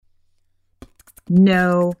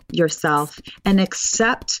know yourself and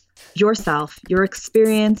accept yourself, your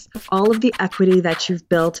experience, all of the equity that you've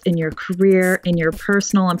built in your career, in your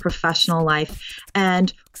personal and professional life,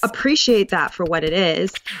 and appreciate that for what it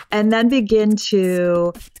is, and then begin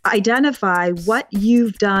to identify what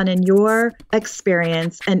you've done in your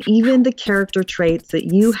experience and even the character traits that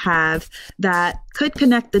you have that could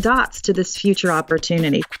connect the dots to this future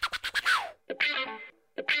opportunity.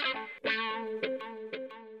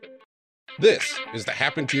 This is the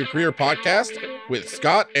Happen to Your Career podcast with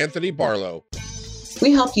Scott Anthony Barlow.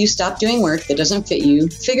 We help you stop doing work that doesn't fit you,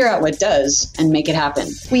 figure out what does, and make it happen.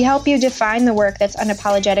 We help you define the work that's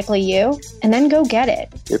unapologetically you, and then go get it.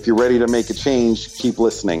 If you're ready to make a change, keep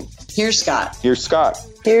listening. Here's Scott. Here's Scott.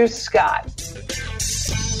 Here's Scott.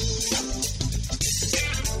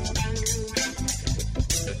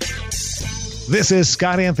 This is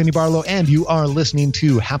Scott Anthony Barlow, and you are listening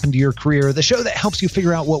to Happen to Your Career, the show that helps you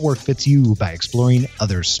figure out what work fits you by exploring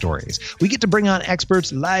others' stories. We get to bring on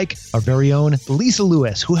experts like our very own Lisa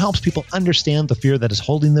Lewis, who helps people understand the fear that is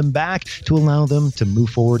holding them back to allow them to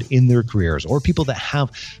move forward in their careers, or people that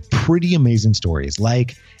have pretty amazing stories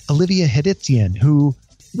like Olivia Hedizian, who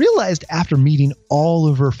realized after meeting all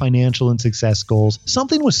of her financial and success goals,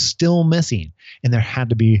 something was still missing, and there had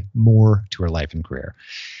to be more to her life and career.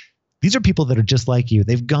 These are people that are just like you.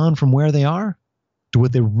 They've gone from where they are to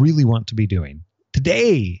what they really want to be doing.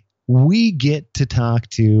 Today, we get to talk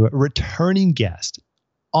to a returning guest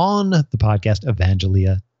on the podcast,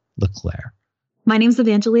 Evangelia LeClaire. My name is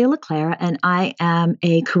Evangelia LeClaire, and I am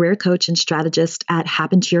a career coach and strategist at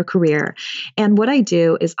Happen to Your Career. And what I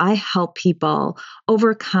do is I help people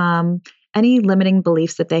overcome any limiting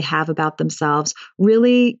beliefs that they have about themselves,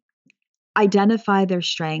 really identify their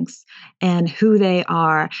strengths and who they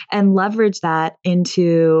are, and leverage that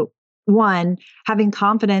into, one, having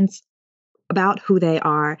confidence about who they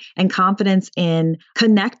are and confidence in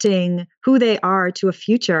connecting who they are to a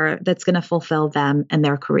future that's going to fulfill them and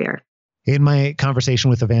their career. In my conversation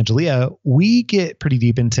with Evangelia, we get pretty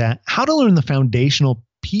deep into how to learn the foundational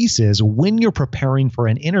pieces when you're preparing for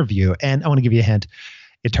an interview. And I want to give you a hint.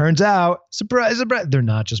 It turns out, surprise, surprise, they're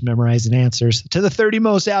not just memorizing answers to the 30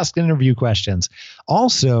 most asked interview questions.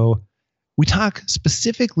 Also, we talk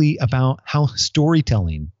specifically about how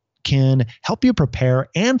storytelling can help you prepare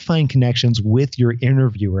and find connections with your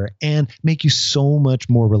interviewer and make you so much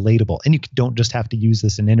more relatable. And you don't just have to use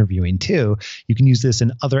this in interviewing too. You can use this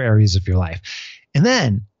in other areas of your life. And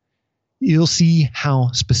then you'll see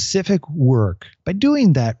how specific work, by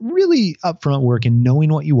doing that really upfront work and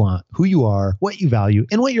knowing what you want, who you are, what you value,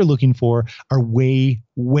 and what you're looking for, are way,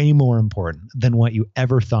 way more important than what you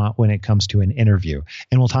ever thought when it comes to an interview.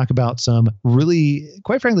 And we'll talk about some really,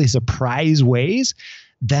 quite frankly, surprise ways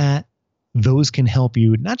that those can help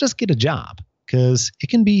you not just get a job, because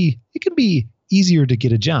it can be easier to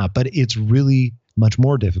get a job, but it's really much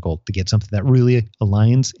more difficult to get something that really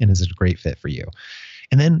aligns and is a great fit for you.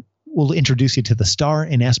 And then we'll introduce you to the STAR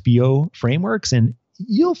and SBO frameworks, and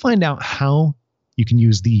you'll find out how you can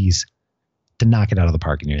use these to knock it out of the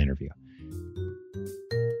park in your interview.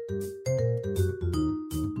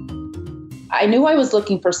 I knew I was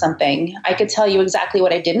looking for something. I could tell you exactly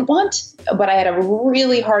what I didn't want, but I had a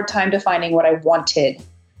really hard time defining what I wanted.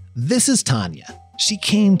 This is Tanya. She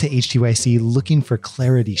came to HTYC looking for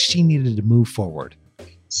clarity. She needed to move forward,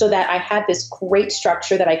 so that I had this great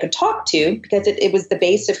structure that I could talk to, because it was the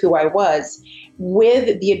base of who I was,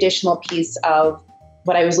 with the additional piece of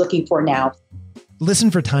what I was looking for now.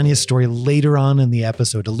 Listen for Tanya's story later on in the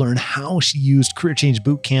episode to learn how she used Career Change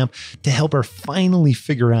Bootcamp to help her finally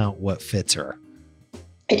figure out what fits her.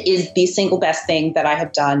 It is the single best thing that I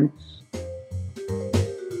have done.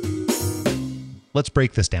 Let's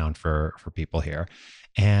break this down for people here.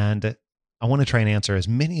 And I want to try and answer as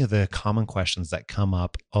many of the common questions that come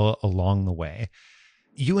up along the way.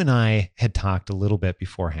 You and I had talked a little bit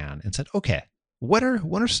beforehand and said, okay, what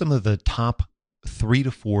are some of the top 3 to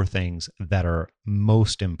 4 things that are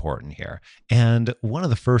most important here? And one of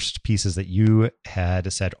the first pieces that you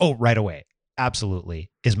had said, oh, right away, absolutely,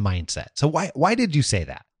 is mindset. So why did you say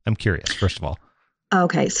that? I'm curious, first of all.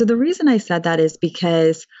 Okay, so the reason I said that is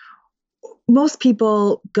because most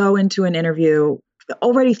people go into an interview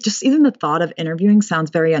already, just even the thought of interviewing sounds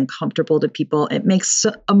very uncomfortable to people. It makes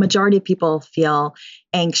a majority of people feel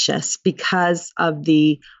anxious because of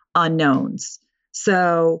the unknowns.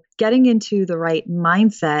 So getting into the right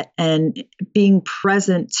mindset and being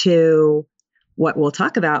present to what we'll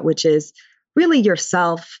talk about, which is really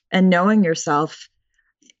yourself and knowing yourself,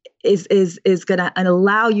 is going to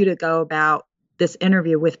allow you to go about this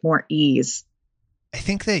interview with more ease. I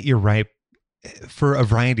think that you're right for a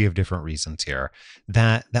variety of different reasons here.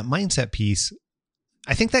 That mindset piece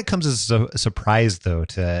I think that comes as a surprise, though,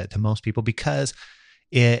 to most people, because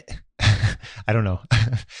I don't know.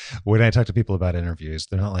 When I talk to people about interviews,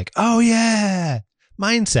 they're not like, oh, yeah,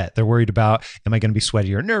 mindset. They're worried about, am I going to be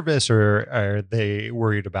sweaty or nervous? Or are they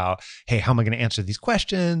worried about, hey, how am I going to answer these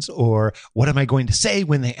questions? Or what am I going to say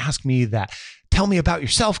when they ask me that tell me about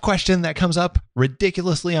yourself question that comes up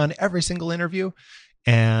ridiculously on every single interview?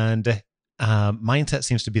 And mindset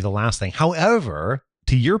seems to be the last thing. However,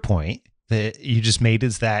 to your point that you just made,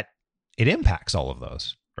 is that it impacts all of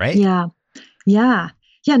those, right? Yeah.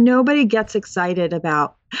 Nobody gets excited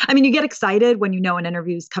about, you get excited when you know an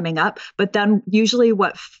interview is coming up, but then usually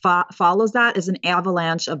what follows that is an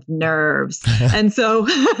avalanche of nerves. And so,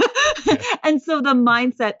 and so the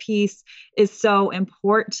mindset piece is so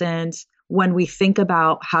important when we think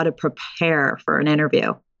about how to prepare for an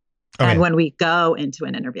interview and when we go into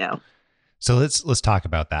an interview. So let's talk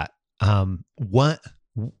about that. What,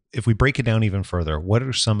 if we break it down even further, what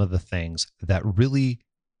are some of the things that really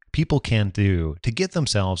people can do to get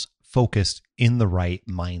themselves focused in the right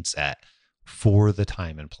mindset for the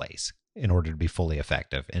time and place in order to be fully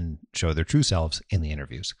effective and show their true selves in the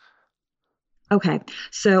interviews? Okay.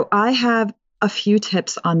 So I have a few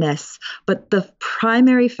tips on this, but the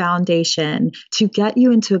primary foundation to get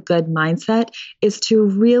you into a good mindset is to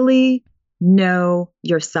really know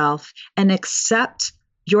yourself and accept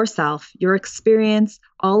yourself, your experience,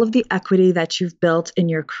 all of the equity that you've built in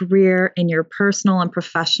your career, in your personal and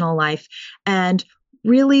professional life, and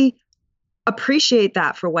really appreciate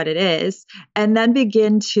that for what it is, and then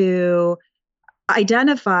begin to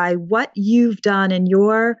identify what you've done in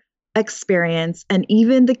your experience and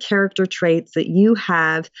even the character traits that you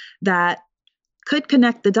have that could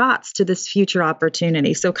connect the dots to this future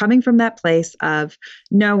opportunity. So coming from that place of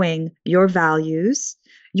knowing your values,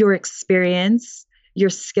 your experience, your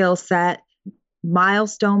skill set,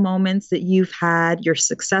 milestone moments that you've had, your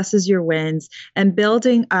successes, your wins, and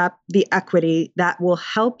building up the equity that will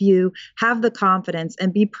help you have the confidence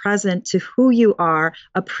and be present to who you are,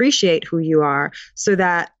 appreciate who you are, so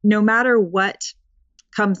that no matter what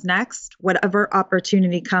comes next, whatever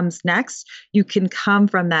opportunity comes next, you can come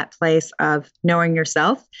from that place of knowing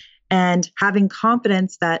yourself and having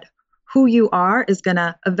confidence that who you are is going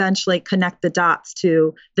to eventually connect the dots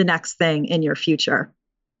to the next thing in your future.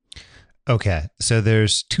 Okay. So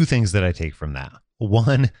there's two things that I take from that.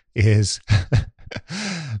 One is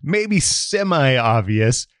maybe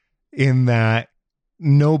semi-obvious in that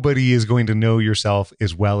nobody is going to know yourself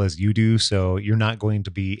as well as you do. So you're not going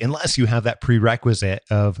to be, unless you have that prerequisite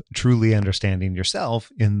of truly understanding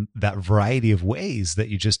yourself in that variety of ways that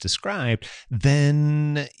you just described,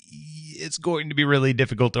 then it's going to be really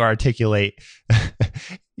difficult to articulate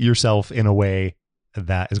yourself in a way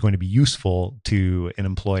that is going to be useful to an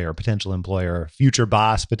employer, potential employer, future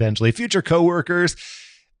boss, potentially future coworkers,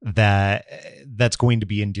 that's going to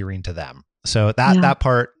be endearing to them. So that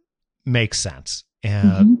part makes sense.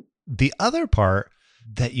 And the other part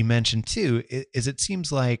that you mentioned too is it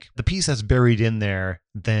seems like the piece that's buried in there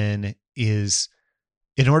then is,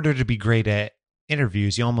 in order to be great at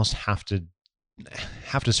interviews, you almost have to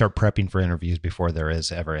start prepping for interviews before there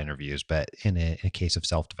is ever interviews. But in a case of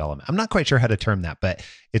self-development, I'm not quite sure how to term that, but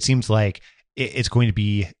it seems like it's going to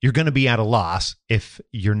be, you're going to be at a loss if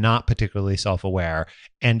you're not particularly self-aware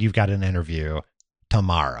and you've got an interview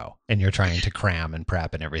tomorrow and you're trying to cram and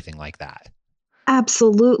prep and everything like that.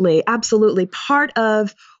 Absolutely. Absolutely. Part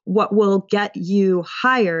of what will get you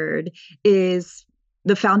hired is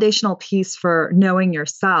the foundational piece for knowing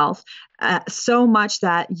yourself, so much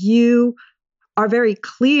that you are very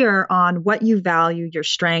clear on what you value, your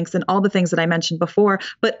strengths, and all the things that I mentioned before,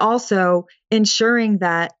 but also ensuring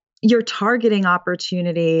that you're targeting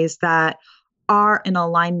opportunities that are in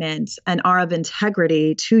alignment and are of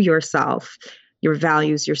integrity to yourself, your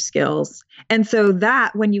values, your skills. And so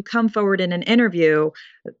that when you come forward in an interview,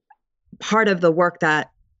 part of the work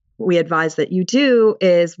that we advise that you do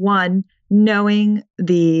is, one, knowing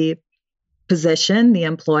the position, the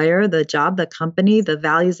employer, the job, the company, the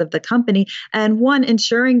values of the company, and one,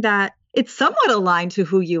 ensuring that it's somewhat aligned to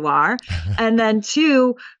who you are. And then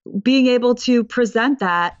two, being able to present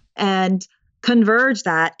that and converge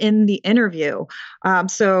that in the interview.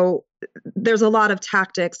 So there's a lot of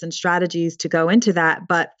tactics and strategies to go into that,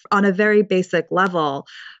 but on a very basic level,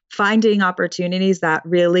 finding opportunities that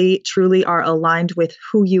really truly are aligned with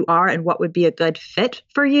who you are and what would be a good fit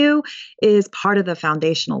for you is part of the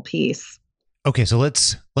foundational piece. Okay, so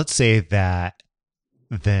let's say that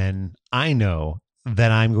then I know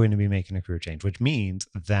that I'm going to be making a career change, which means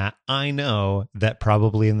that I know that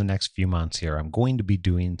probably in the next few months here, I'm going to be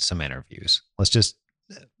doing some interviews. Let's just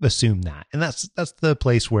assume that. And that's the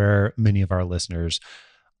place where many of our listeners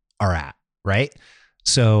are at, right?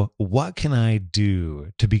 So what can I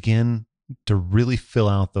do to begin to really fill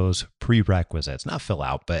out those prerequisites, not fill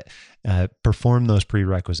out, but perform those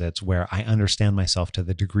prerequisites where I understand myself to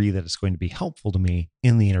the degree that it's going to be helpful to me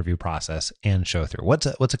in the interview process and show through? What's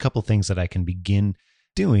a couple things that I can begin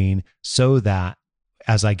doing so that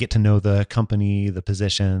as I get to know the company, the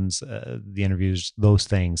positions, the interviews, those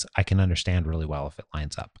things, I can understand really well if it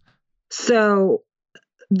lines up? So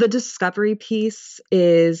the discovery piece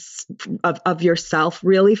is of yourself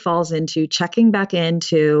really falls into checking back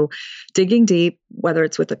into digging deep, whether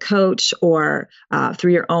it's with a coach or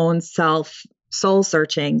through your own soul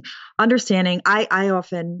searching, understanding. I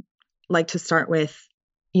often like to start with,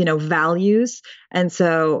 values. And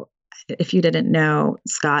so if you didn't know,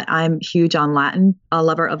 Scott, I'm huge on Latin, a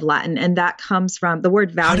lover of Latin. And that comes from the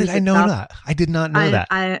word values. How did I know that? I did not know that.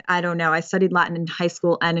 I don't know. I studied Latin in high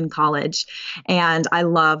school and in college, and I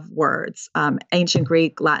love words. Ancient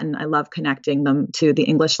Greek, Latin, I love connecting them to the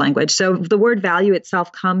English language. So the word value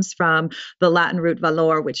itself comes from the Latin root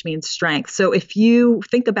valor, which means strength. So if you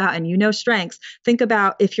think about, and strengths, think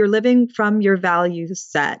about if you're living from your value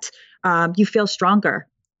set, you feel stronger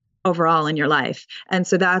overall in your life. And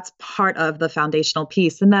so that's part of the foundational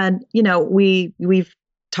piece. And then, we've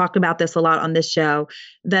talked about this a lot on this show,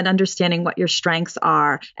 then understanding what your strengths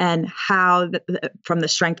are and how, from the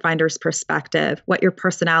Strength Finder's perspective, what your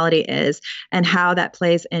personality is and how that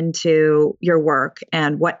plays into your work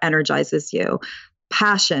and what energizes you,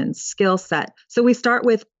 passion, skill set. So we start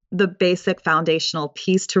with the basic foundational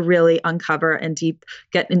piece to really uncover and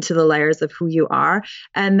get into the layers of who you are.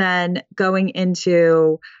 And then going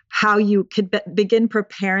into how you could begin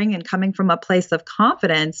preparing and coming from a place of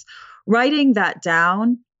confidence, writing that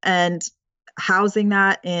down and housing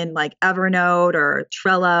that in like Evernote or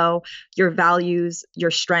Trello, your values,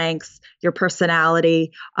 your strengths, your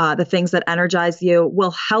personality, the things that energize you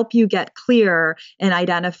will help you get clear in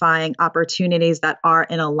identifying opportunities that are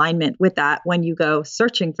in alignment with that when you go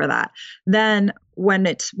searching for that. Then when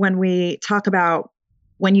we talk about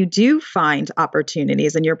when you do find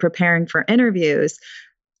opportunities and you're preparing for interviews,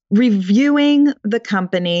 reviewing the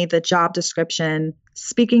company, the job description,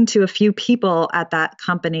 speaking to a few people at that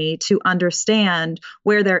company to understand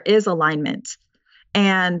where there is alignment,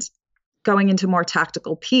 and going into more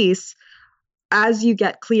tactical piece. As you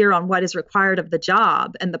get clear on what is required of the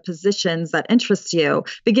job and the positions that interest you,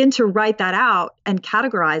 begin to write that out and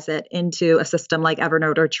categorize it into a system like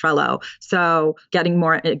Evernote or Trello. So getting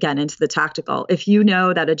more, again, into the tactical. If you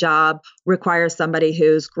know that a job requires somebody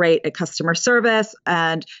who's great at customer service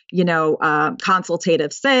and,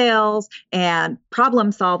 consultative sales and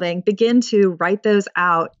problem solving, begin to write those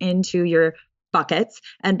out into your buckets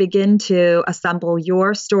and begin to assemble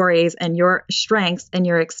your stories and your strengths and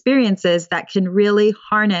your experiences that can really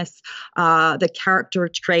harness the character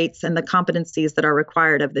traits and the competencies that are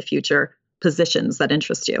required of the future positions that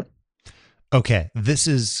interest you. Okay, this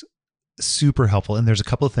is super helpful. And there's a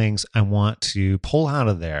couple of things I want to pull out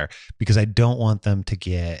of there because I don't want them to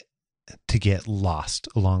get lost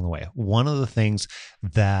along the way. One of the things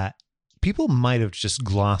that people might have just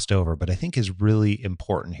glossed over, but I think is really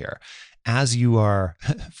important here. As you are,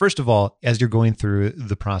 first of all, as you're going through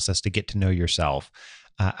the process to get to know yourself,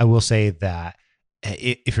 I will say that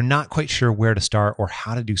if you're not quite sure where to start or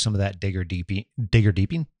how to do some of that digging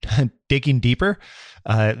deeper,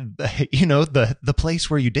 the place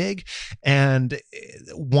where you dig. And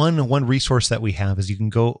one resource that we have is you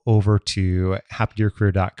can go over to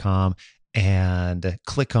happytoyourcareer.com and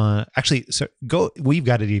click on, we've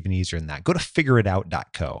got it even easier than that. Go to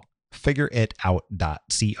figureitout.co.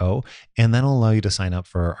 figureitout.co, and that'll allow you to sign up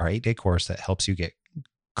for our 8-day course that helps you get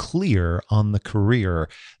clear on the career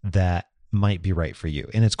that might be right for you.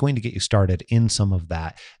 And it's going to get you started in some of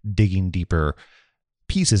that digging deeper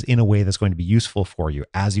pieces in a way that's going to be useful for you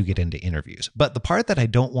as you get into interviews. But the part that I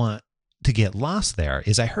don't want to get lost there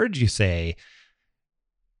is I heard you say,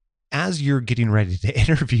 as you're getting ready to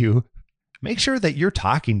interview, make sure that you're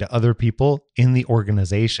talking to other people in the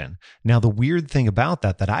organization. Now, the weird thing about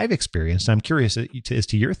that I've experienced, and I'm curious as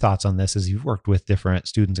to your thoughts on this as you've worked with different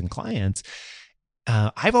students and clients,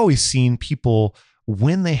 I've always seen people,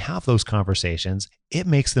 when they have those conversations, it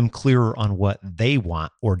makes them clearer on what they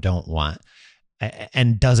want or don't want,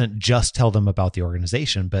 and doesn't just tell them about the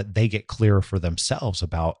organization, but they get clearer for themselves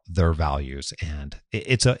about their values. And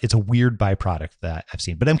it's a weird byproduct that I've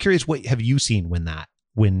seen. But I'm curious, what have you seen when that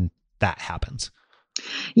happens?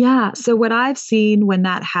 Yeah. So what I've seen when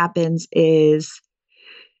that happens is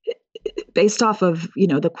based off of,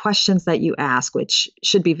 the questions that you ask, which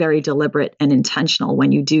should be very deliberate and intentional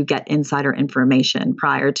when you do get insider information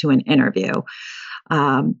prior to an interview,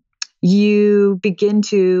 you begin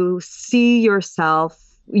to see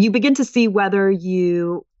whether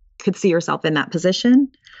you could see yourself in that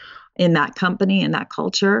position, in that company, in that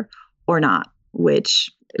culture or not, which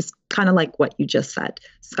is kind of like what you just said,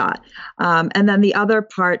 Scott. And then the other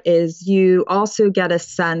part is you also get a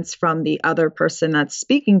sense from the other person that's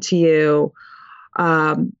speaking to you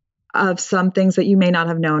of some things that you may not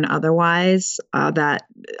have known otherwise that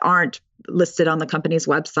aren't listed on the company's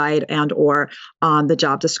website and or on the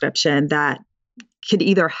job description that could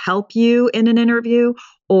either help you in an interview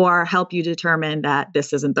or help you determine that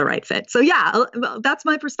this isn't the right fit. So yeah, that's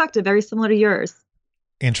my perspective, very similar to yours.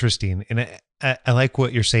 Interesting. And I like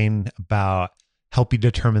what you're saying about help you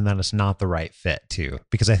determine that it's not the right fit too,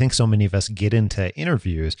 because I think so many of us get into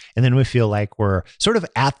interviews and then we feel like we're sort of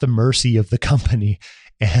at the mercy of the company.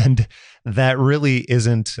 And that really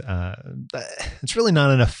isn't, it's really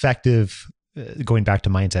not an effective, going back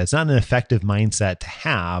to mindset, it's not an effective mindset to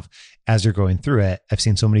have as you're going through it. I've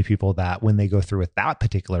seen so many people that when they go through with that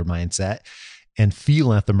particular mindset and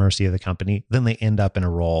feel at the mercy of the company, then they end up in a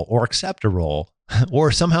role or accept a role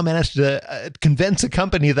or somehow manage to convince a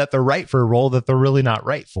company that they're right for a role that they're really not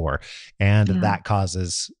right for. And that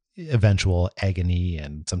causes eventual agony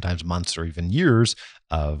and sometimes months or even years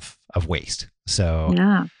of waste. So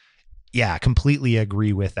yeah, completely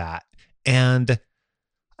agree with that. And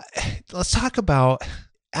let's talk about,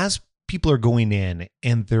 as people are going in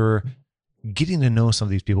and they're getting to know some of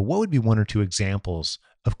these people, what would be one or two examples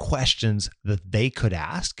of questions that they could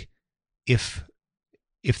ask if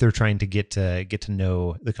they're trying to get to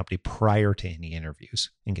know the company prior to any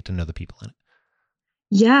interviews and get to know the people in it?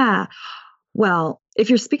 Yeah. Well, if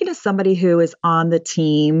you're speaking to somebody who is on the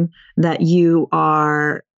team that you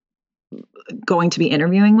are going to be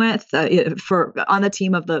interviewing with, on the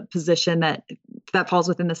team of the position that falls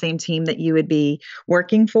within the same team that you would be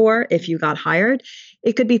working for if you got hired,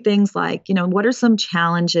 it could be things like, what are some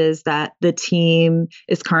challenges that the team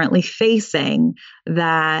is currently facing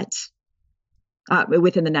that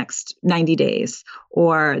within the next 90 days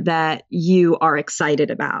or that you are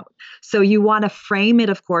excited about. So you want to frame it,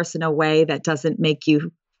 of course, in a way that doesn't make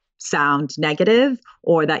you sound negative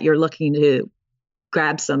or that you're looking to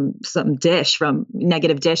grab some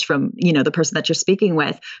negative dish from, the person that you're speaking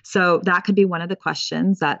with. So that could be one of the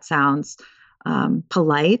questions that sounds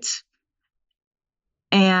polite.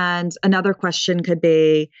 And another question could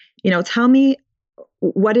be, tell me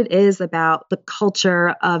what it is about the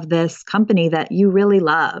culture of this company that you really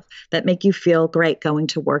love, that make you feel great going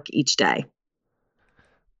to work each day.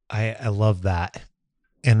 I love that.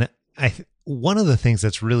 And one of the things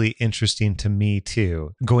that's really interesting to me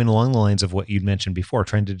too, going along the lines of what you'd mentioned before,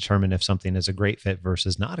 trying to determine if something is a great fit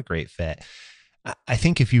versus not a great fit. I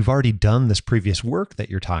think if you've already done this previous work that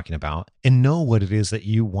you're talking about and know what it is that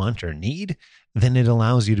you want or need, then it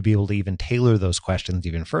allows you to be able to even tailor those questions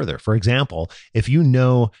even further. For example, if you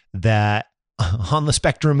know that on the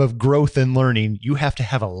spectrum of growth and learning, you have to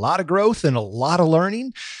have a lot of growth and a lot of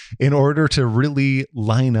learning in order to really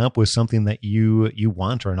line up with something that you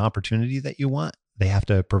want or an opportunity that you want. They have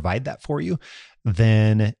to provide that for you.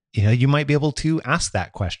 Then, you might be able to ask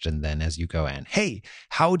that question then as you go in. Hey,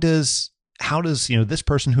 how does this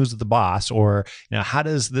person who's the boss, or how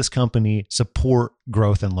does this company support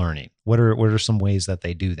growth and learning? What are some ways that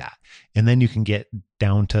they do that? And then you can get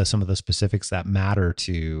down to some of the specifics that matter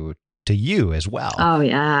to you as well. Oh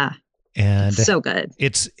yeah. And so good.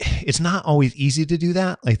 It's not always easy to do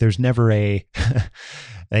that. Like there's never a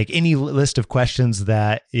like any list of questions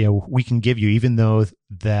that we can give you, even though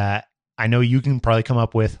that I know you can probably come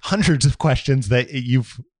up with hundreds of questions that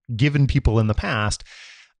you've given people in the past.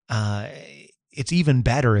 It's even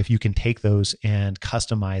better if you can take those and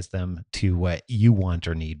customize them to what you want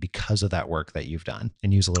or need because of that work that you've done,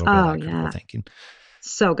 and use a little bit of that critical thinking.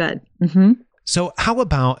 So good. Mm-hmm. So how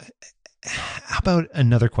about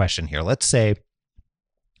another question here? Let's say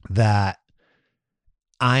that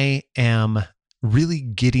I am really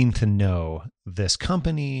getting to know this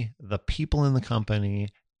company, the people in the company,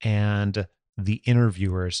 and the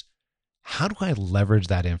interviewers. How do I leverage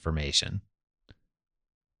that information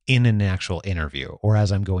in an actual interview or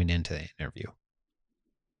as I'm going into the interview?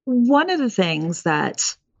 One of the things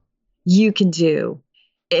that you can do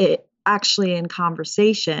actually in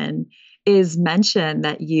conversation is mention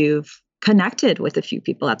that you've connected with a few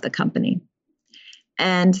people at the company.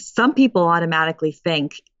 And some people automatically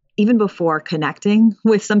think, even before connecting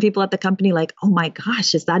with some people at the company, like, oh my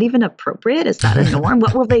gosh, is that even appropriate? Is that a norm?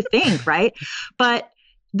 What will they think? Right. But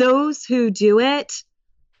those who do it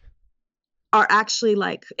are actually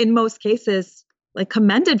like, in most cases, like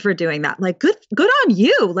commended for doing that. Like, good on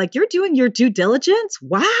you. Like, you're doing your due diligence.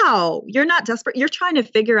 Wow. You're not desperate. You're trying to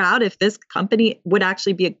figure out if this company would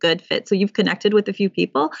actually be a good fit. So you've connected with a few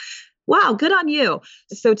people. Wow. Good on you.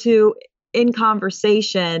 So in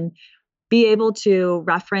conversation, be able to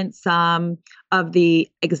reference some of the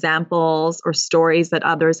examples or stories that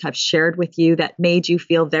others have shared with you that made you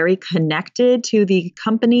feel very connected to the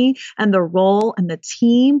company and the role and the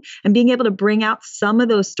team, and being able to bring out some of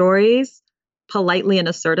those stories politely and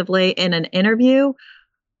assertively in an interview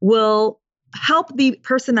will help the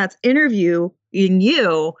person that's interviewing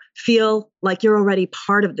you feel like you're already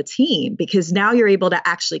part of the team, because now you're able to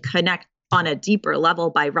actually connect on a deeper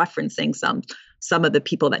level by referencing some of the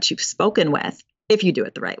people that you've spoken with, if you do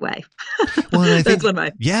it the right way. Well, and I think,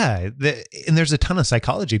 and there's a ton of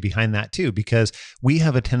psychology behind that too, because we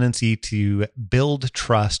have a tendency to build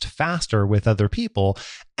trust faster with other people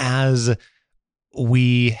as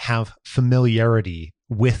we have familiarity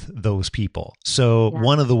with those people. So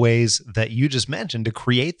one of the ways that you just mentioned to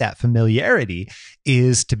create that familiarity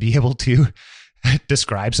is to be able to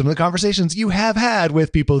describe some of the conversations you have had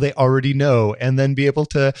with people they already know, and then be able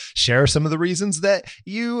to share some of the reasons that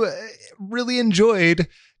you really enjoyed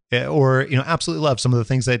or, absolutely love some of the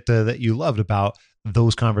things that you loved about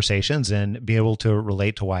those conversations, and be able to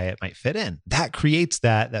relate to why it might fit in. That creates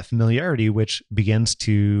that familiarity, which begins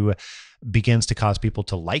to cause people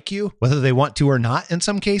to like you, whether they want to or not in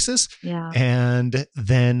some cases. Yeah. And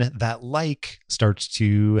then that like starts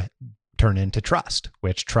to turn into trust,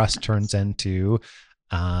 which trust turns into,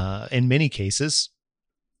 in many cases,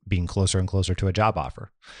 being closer and closer to a job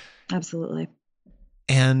offer. Absolutely.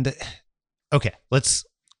 And okay, let's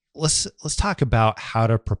talk about how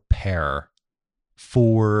to prepare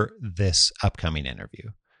for this upcoming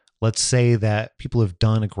interview. Let's say that people have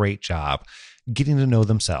done a great job getting to know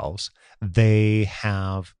themselves. They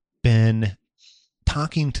have been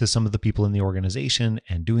talking to some of the people in the organization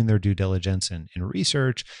and doing their due diligence and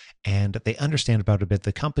research, and they understand about a bit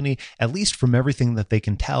the company, at least from everything that they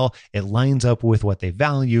can tell. It lines up with what they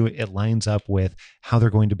value. It lines up with how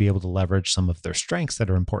they're going to be able to leverage some of their strengths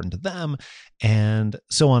that are important to them, and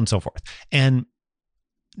so on and so forth. And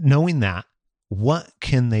knowing that, what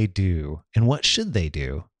can they do and what should they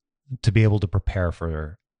do to be able to prepare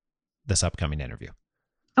for this upcoming interview?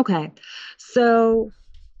 Okay. So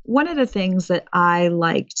one of the things that I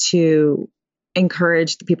like to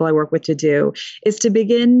encourage the people I work with to do is to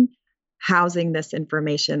begin housing this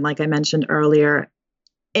information, like I mentioned earlier,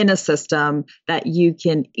 in a system that you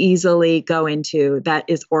can easily go into that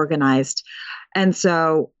is organized. And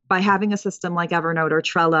so by having a system like Evernote or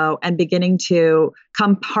Trello and beginning to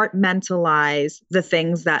compartmentalize the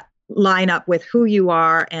things that line up with who you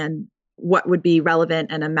are and what would be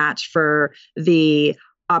relevant and a match for the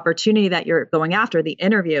opportunity that you're going after, the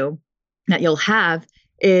interview that you'll have,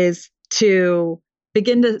 is to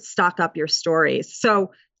begin to stock up your stories.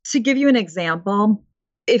 So to give you an example,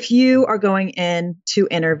 if you are going in to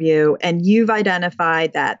interview and you've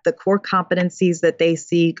identified that the core competencies that they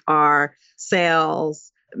seek are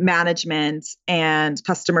sales, management, and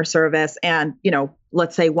customer service, and,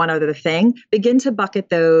 let's say one other thing, begin to bucket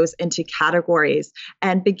those into categories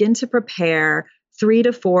and begin to prepare 3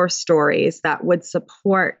 to 4 stories that would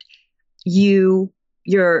support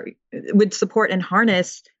would support and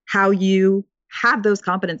harness how you have those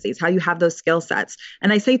competencies, how you have those skill sets.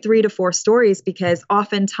 And I say 3 to 4 stories because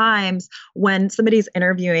oftentimes when somebody's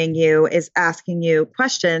interviewing you is asking you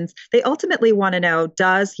questions, they ultimately want to know,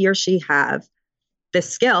 does he or she have this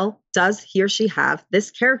skill? Does he or she have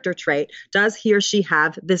this character trait? Does he or she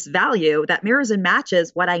have this value that mirrors and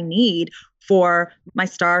matches what I need for my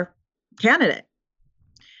star candidate?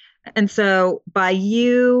 And so by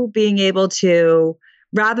you being able to,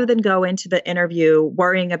 rather than go into the interview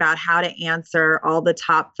worrying about how to answer all the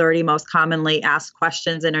top 30 most commonly asked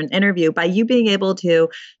questions in an interview, by you being able to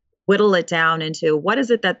whittle it down into what is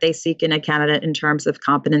it that they seek in a candidate in terms of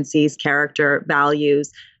competencies, character,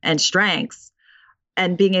 values, and strengths,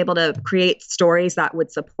 and being able to create stories that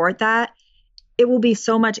would support that, it will be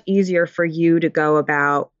so much easier for you to go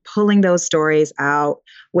about pulling those stories out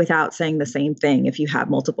without saying the same thing if you have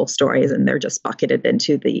multiple stories and they're just bucketed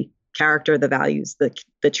into the character, the values,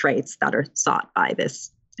 the traits that are sought by this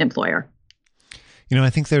employer. I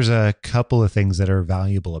think there's a couple of things that are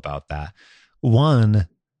valuable about that. One,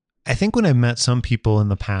 I think when I've met some people in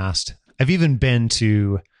the past, I've even been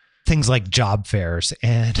to things like job fairs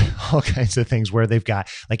and all kinds of things where they've got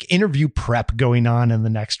like interview prep going on in the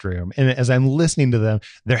next room. And as I'm listening to them,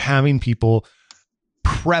 they're having people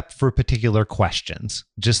prep for particular questions,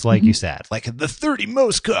 just like you said, like the 30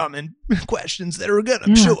 most common questions that are going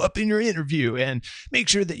to show up in your interview, and make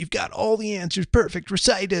sure that you've got all the answers perfect,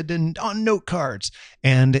 recited and on note cards.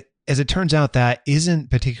 And as it turns out, that isn't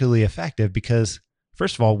particularly effective because,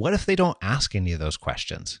 first of all, what if they don't ask any of those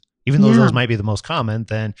questions? Even though those might be the most common,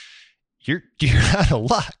 then you're out of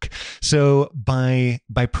luck. So by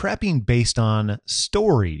prepping based on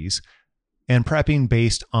stories and prepping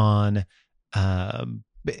based on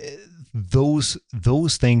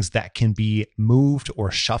those things that can be moved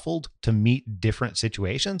or shuffled to meet different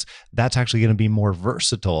situations, that's actually going to be more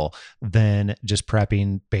versatile than just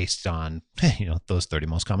prepping based on, those 30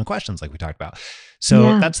 most common questions like we talked about.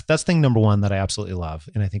 So that's thing number one that I absolutely love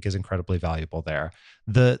and I think is incredibly valuable there.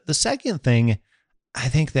 The second thing, I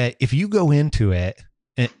think that if you go into it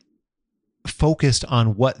focused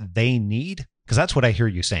on what they need, because that's what I hear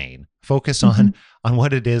you saying, focus on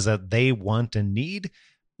what it is that they want and need,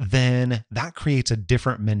 then that creates a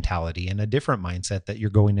different mentality and a different mindset that you're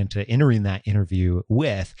going into entering that interview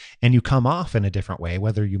with, and you come off in a different way,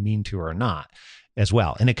 whether you mean to or not as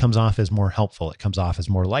well. And it comes off as more helpful. It comes off as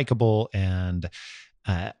more likable and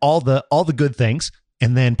all the good things,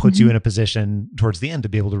 and then puts you in a position towards the end to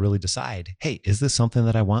be able to really decide, hey, is this something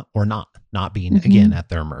that I want or not? Not being, again, at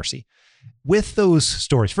their mercy. With those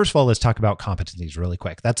stories, first of all, let's talk about competencies really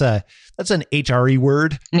quick. That's an HRE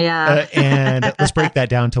word. Yeah. And let's break that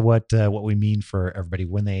down to what we mean for everybody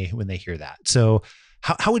when they hear that. So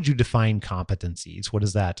how would you define competencies? What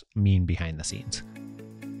does that mean behind the scenes?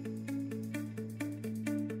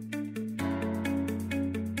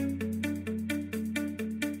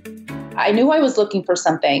 I knew I was looking for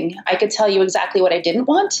something. I could tell you exactly what I didn't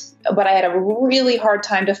want, but I had a really hard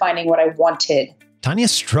time defining what I wanted. Tanya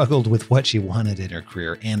struggled with what she wanted in her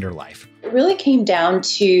career and her life. It really came down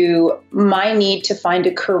to my need to find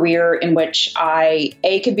a career in which I,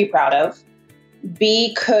 A, could be proud of,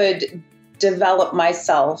 B, could develop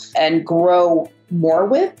myself and grow more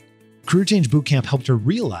with. Career Change Bootcamp helped her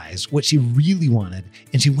realize what she really wanted,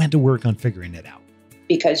 and she went to work on figuring it out.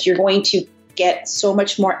 Because you're going to get so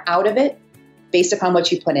much more out of it based upon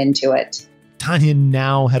what you put into it. Tanya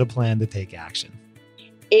now had a plan to take action.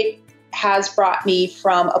 It has brought me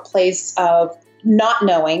from a place of not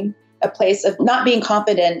knowing, a place of not being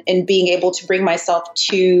confident in being able to bring myself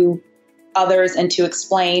to others and to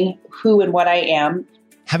explain who and what I am.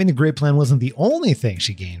 Having a great plan wasn't the only thing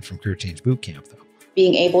she gained from Career Change Bootcamp, though.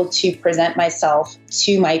 Being able to present myself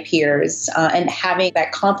to my peers and having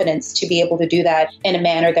that confidence to be able to do that in a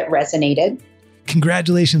manner that resonated.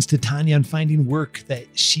 Congratulations to Tanya on finding work that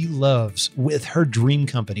she loves with her dream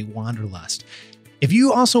company, Wanderlust. If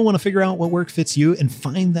you also want to figure out what work fits you and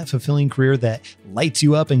find that fulfilling career that lights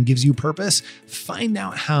you up and gives you purpose, find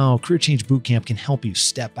out how Career Change Bootcamp can help you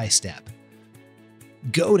step by step.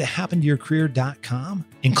 Go to happentoyourcareer.com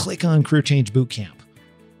and click on Career Change Bootcamp,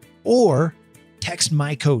 or text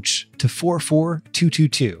my coach to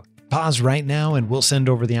 44222. Pause right now and we'll send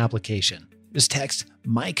over the application. Just text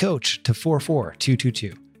my coach to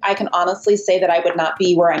 44222. I can honestly say that I would not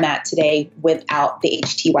be where I'm at today without the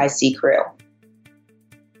HTYC crew.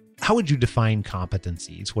 How would you define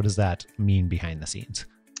competencies? What does that mean behind the scenes?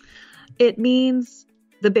 It means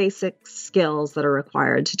the basic skills that are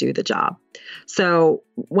required to do the job. So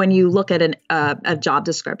when you look at a job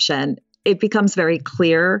description, it becomes very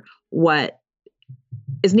clear what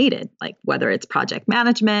is needed, like whether it's project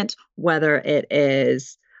management, whether it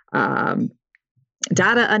is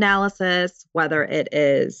data analysis, whether it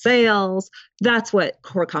is sales. That's what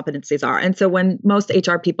core competencies are. And so when most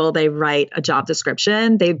HR people, they write a job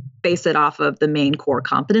description, they base it off of the main core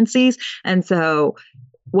competencies. And so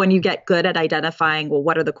when you get good at identifying, well,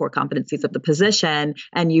 what are the core competencies of the position,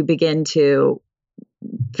 and you begin to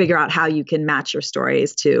figure out how you can match your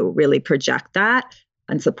stories to really project that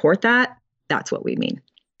and support that, that's what we mean.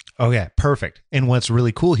 Okay, perfect. And what's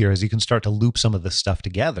really cool here is you can start to loop some of this stuff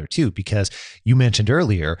together too, because you mentioned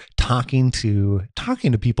earlier talking to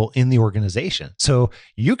people in the organization. So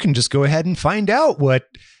you can just go ahead and find out what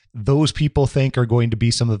those people think are going to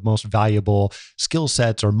be some of the most valuable skill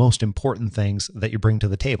sets or most important things that you bring to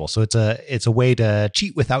the table. So it's a way to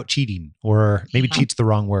cheat without cheating, or maybe cheat's the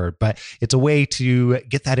wrong word, but it's a way to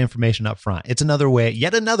get that information up front. It's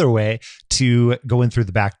yet another way to go in through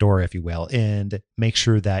the back door, if you will, and make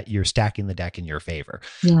sure that you're stacking the deck in your favor,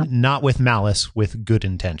 not with malice, with good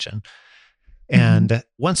intention. And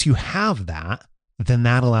once you have that, then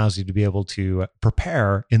that allows you to be able to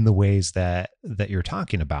prepare in the ways that you're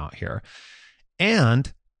talking about here.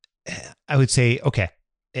 And I would say, okay,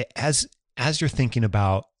 as you're thinking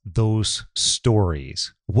about those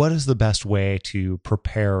stories, what is the best way to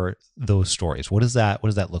prepare those stories? What does that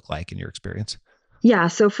look like in your experience? Yeah.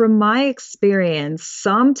 So from my experience,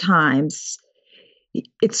 sometimes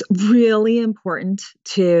it's really important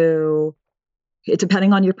to,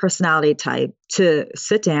 depending on your personality type, to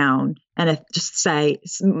sit down and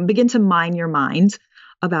begin to mine your mind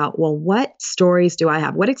about, well, what stories do I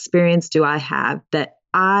have? What experience do I have that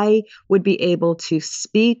I would be able to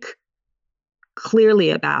speak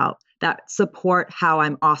clearly about that support how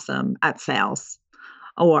I'm awesome at sales?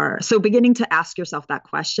 So beginning to ask yourself that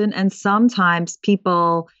question. And sometimes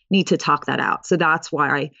people need to talk that out. So that's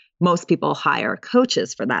why most people hire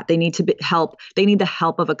coaches for that. They need the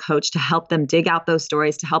help of a coach to help them dig out those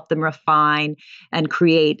stories, to help them refine and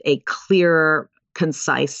create a clearer,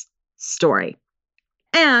 concise story.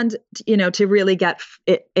 And, to really get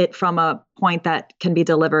it from a point that can be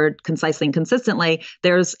delivered concisely and consistently,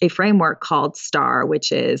 there's a framework called STAR,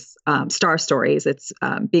 which is STAR stories. It's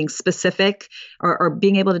being specific or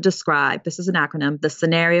being able to describe, this is an acronym, the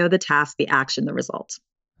scenario, the task, the action, the result.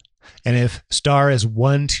 And if STAR is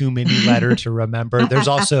one too many letter to remember, there's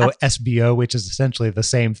also SBO, which is essentially the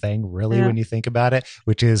same thing, really, when you think about it,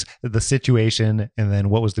 which is the situation and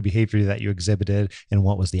then what was the behavior that you exhibited and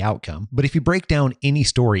what was the outcome. But if you break down any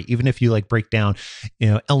story, even if you break down,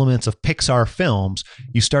 elements of Pixar films,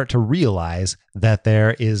 you start to realize that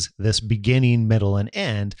there is this beginning, middle, and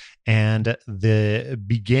end. And the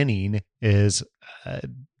beginning is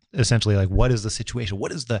essentially what is the situation?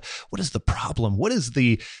 What is the problem? What is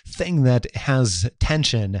the thing that has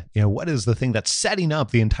tension? What is the thing that's setting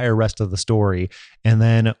up the entire rest of the story? And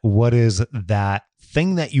then what is that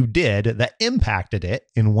thing that you did that impacted it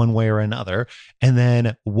in one way or another? And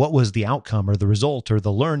then what was the outcome or the result or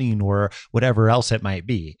the learning or whatever else it might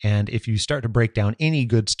be? And if you start to break down any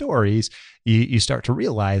good stories, you start to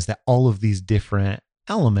realize that all of these different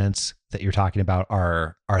elements that you're talking about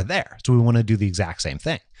are there. So we want to do the exact same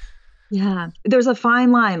thing. Yeah. There's a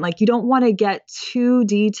fine line. You don't want to get too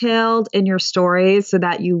detailed in your stories so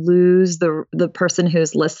that you lose the person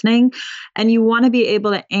who's listening. And you want to be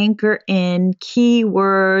able to anchor in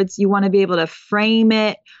keywords. You want to be able to frame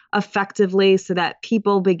it effectively so that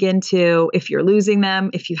people begin to, if you're losing them,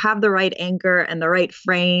 if you have the right anchor and the right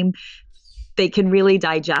frame, they can really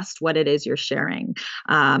digest what it is you're sharing.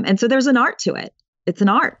 And so there's an art to it. It's an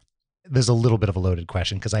art. There's a little bit of a loaded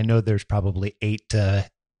question because I know there's probably 8 to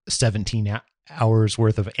 17 hours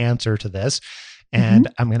worth of answer to this.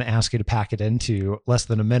 And I'm going to ask you to pack it into less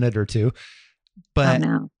than a minute or two. But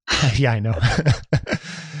yeah, I know.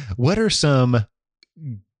 What are some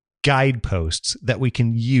guideposts that we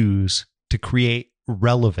can use to create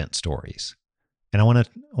relevant stories? And I want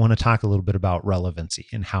to talk a little bit about relevancy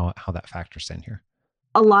and how that factors in here.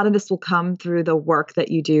 A lot of this will come through the work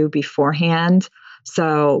that you do beforehand.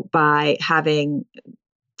 So by having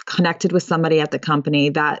connected with somebody at the company,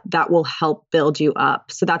 that will help build you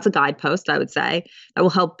up. So that's a guidepost, I would say, that will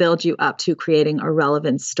help build you up to creating a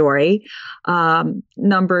relevant story.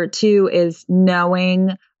 Number 2 is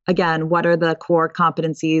knowing, again, what are the core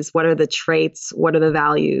competencies? What are the traits? What are the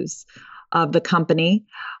values of the company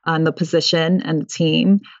and the position and the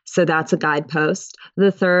team? So that's a guidepost.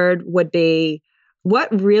 The third would be,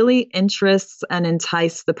 what really interests and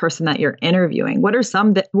entice the person that you're interviewing? What are some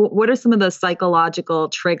of the psychological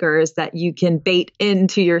triggers that you can bait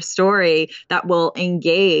into your story that will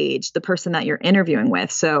engage the person that you're interviewing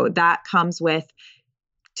with? So that comes with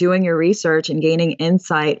doing your research and gaining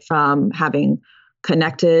insight from having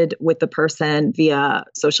connected with the person via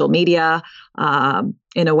social media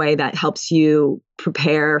in a way that helps you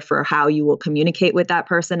prepare for how you will communicate with that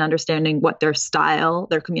person, understanding what their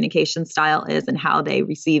communication style is and how they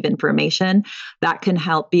receive information. That can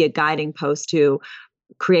help be a guiding post to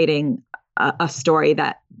creating a story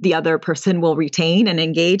that the other person will retain and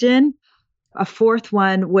engage in. A fourth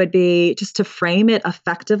one would be just to frame it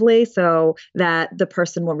effectively so that the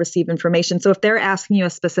person will receive information. So if they're asking you a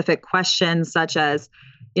specific question, such as,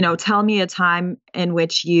 tell me a time in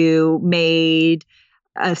which you made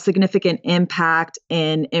a significant impact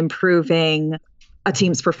in improving a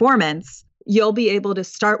team's performance, you'll be able to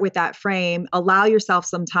start with that frame, allow yourself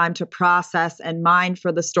some time to process and mine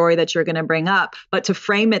for the story that you're going to bring up, but to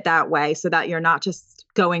frame it that way so that you're not just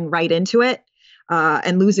going right into it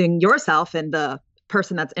and losing yourself and the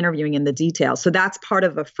person that's interviewing in the details. So that's part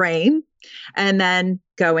of a frame. And then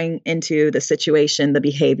going into the situation, the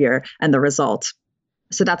behavior, and the result.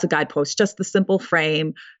 So that's a guidepost, just the simple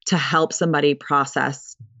frame to help somebody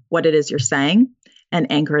process what it is you're saying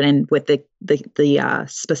and anchor it in with the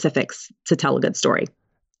specifics to tell a good story.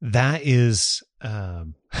 That is, I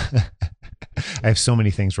have so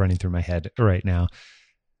many things running through my head right now.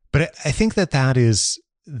 But I think that is,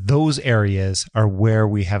 those areas are where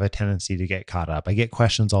we have a tendency to get caught up. I get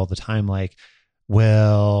questions all the time like,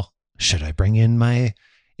 well, should I bring in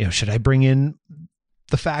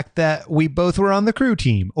the fact that we both were on the crew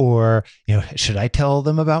team, or, should I tell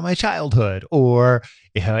them about my childhood, or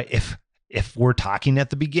if we're talking at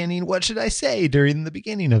the beginning, what should I say during the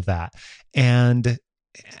beginning of that? And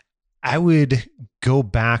I would go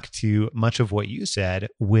back to much of what you said,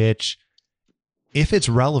 which, if it's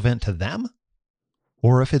relevant to them,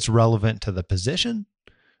 or if it's relevant to the position,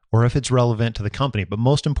 or if it's relevant to the company, but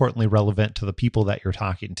most importantly, relevant to the people that you're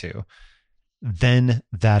talking to, then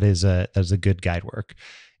that is a good guide work.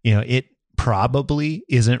 It probably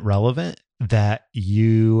isn't relevant that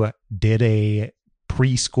you did a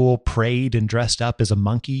preschool parade and dressed up as a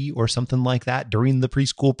monkey or something like that during the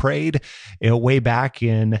preschool parade, way back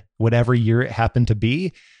in whatever year it happened to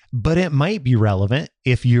be. But it might be relevant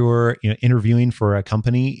if you're interviewing for a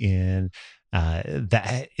company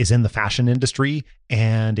that is in the fashion industry,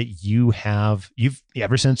 and you've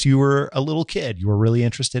ever since you were a little kid, you were really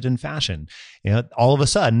interested in fashion. All of a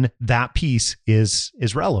sudden that piece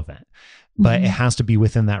is relevant, but it has to be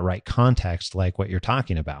within that right context, like what you're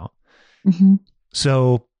talking about. Mm-hmm.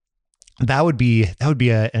 So that would be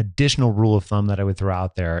an additional rule of thumb that I would throw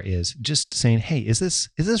out there, is just saying, hey, is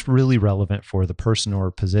this really relevant for the person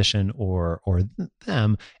or position or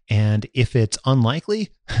them? And if it's unlikely,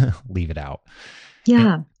 leave it out.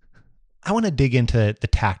 Yeah. And I want to dig into the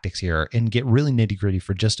tactics here and get really nitty-gritty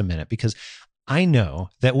for just a minute, because I know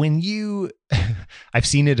that when I've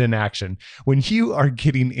seen it in action, when you are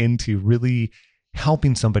getting into really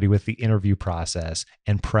helping somebody with the interview process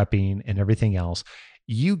and prepping and everything else,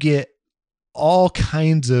 you get all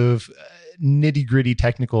kinds of nitty-gritty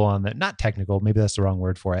technical on that. Not technical, maybe that's the wrong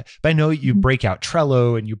word for it. But I know you break out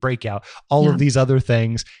Trello and you break out all of these other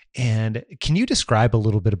things. And can you describe a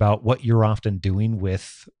little bit about what you're often doing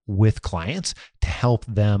with clients to help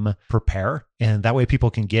them prepare? And that way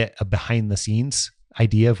people can get a behind the scenes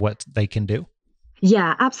idea of what they can do.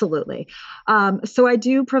 Yeah, absolutely. So I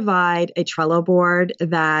do provide a Trello board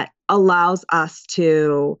that allows us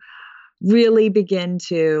to really begin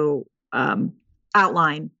to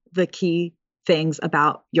outline the key things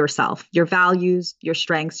about yourself, your values, your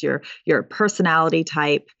strengths, your personality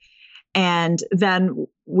type. And then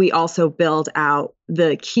we also build out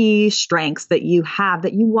the key strengths that you have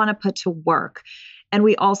that you want to put to work. And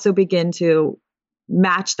we also begin to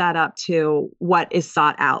match that up to what is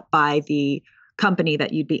sought out by the company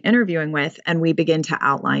that you'd be interviewing with. And we begin to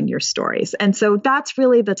outline your stories. And so that's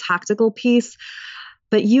really the tactical piece.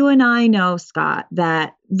 But you and I know, Scott,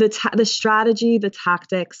 that the strategy, the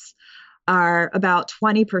tactics are about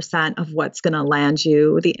 20% of what's going to land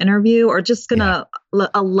you the interview, or just going to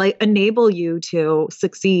enable you to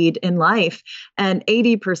succeed in life. And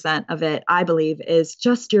 80% of it, I believe, is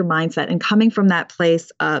just your mindset and coming from that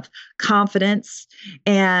place of confidence.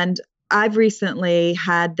 And I've recently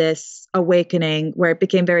had this awakening where it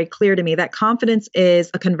became very clear to me that confidence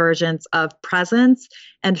is a convergence of presence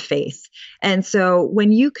and faith. And so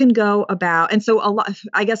when you can go about, and so a lot,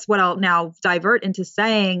 I guess what I'll now divert into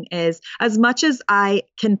saying is, as much as I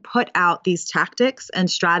can put out these tactics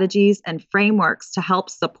and strategies and frameworks to help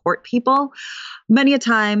support people, many a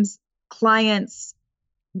times clients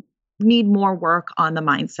need more work on the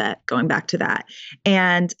mindset, going back to that.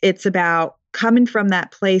 And it's about coming from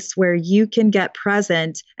that place where you can get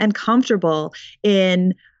present and comfortable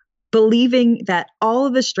in believing that all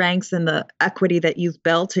of the strengths and the equity that you've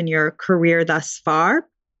built in your career thus far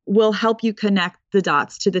will help you connect the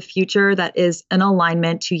dots to the future that is in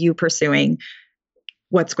alignment to you pursuing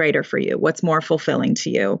what's greater for you, what's more fulfilling to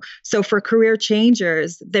you. So for career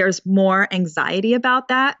changers, there's more anxiety about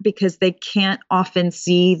that because they can't often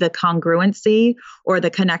see the congruency or the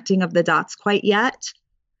connecting of the dots quite yet.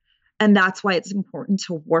 And that's why it's important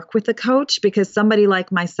to work with a coach, because somebody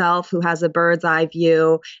like myself who has a bird's eye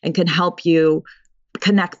view and can help you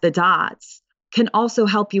connect the dots can also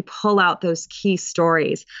help you pull out those key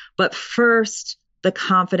stories. But first, the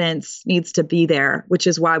confidence needs to be there, which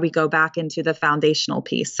is why we go back into the foundational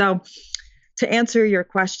piece. So to answer your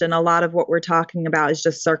question, a lot of what we're talking about is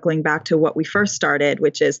just circling back to what we first started,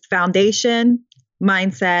 which is foundation,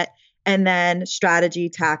 mindset, and then strategy,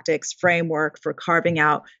 tactics, framework for carving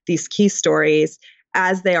out these key stories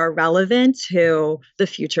as they are relevant to the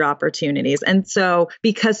future opportunities. And so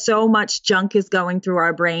because so much junk is going through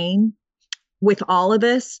our brain with all of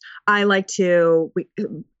this, I like to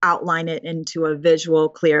outline it into a visual,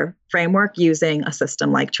 clear framework using a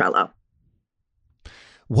system like Trello.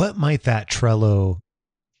 What might that Trello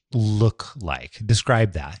look like?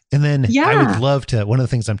 Describe that. And then I would love to, one of the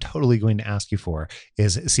things I'm totally going to ask you for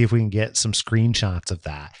is see if we can get some screenshots of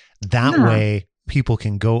that. That way people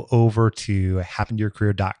can go over to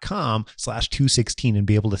happentoyourcareer.com/216 and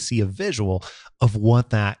be able to see a visual of what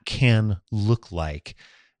that can look like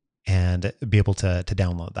and be able to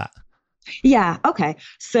download that. Yeah. Okay.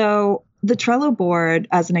 So the Trello board,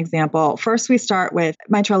 as an example, first we start with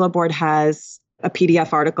my Trello board has a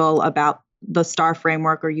PDF article about the STAR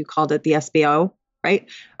framework, or you called it the SBO, right?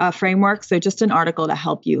 Framework. So just an article to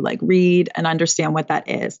help you like read and understand what that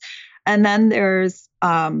is. And then there's,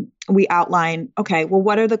 we outline, okay, well,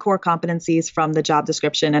 what are the core competencies from the job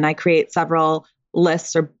description? And I create several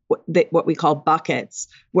lists or what we call buckets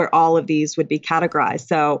where all of these would be categorized.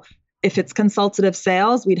 So if it's consultative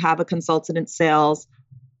sales, we'd have a consultative sales,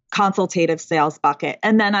 consultative sales bucket.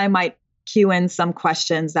 And then I might cue in some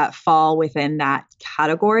questions that fall within that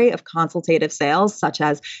category of consultative sales, such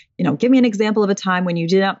as, give me an example of a time when you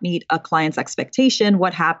didn't meet a client's expectation,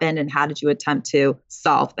 what happened, and how did you attempt to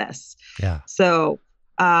solve this? Yeah. So,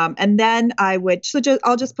 and then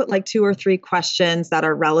I'll just put like 2 or 3 questions that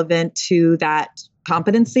are relevant to that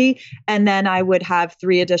competency. And then I would have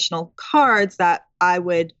 3 additional cards that I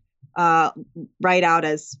would write out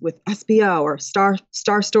as with SBO or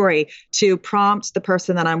star story to prompt the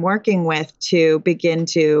person that I'm working with to begin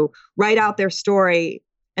to write out their story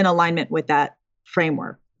in alignment with that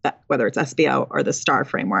framework, whether it's SBO or the STAR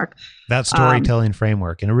framework. That storytelling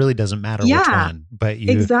framework. And it really doesn't matter which one, but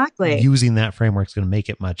using that framework is going to make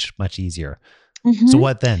it much, much easier. Mm-hmm. So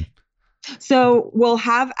what then? So we'll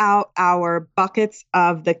have out our buckets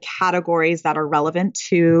of the categories that are relevant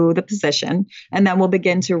to the position. And then we'll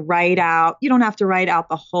begin to write out, you don't have to write out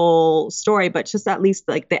the whole story, but just at least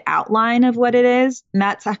like the outline of what it is. And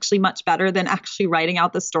that's actually much better than actually writing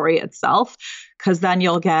out the story itself, because then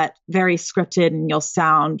you'll get very scripted and you'll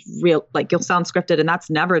sound scripted, and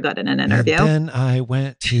that's never good in an interview. And then I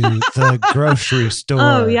went to the grocery store.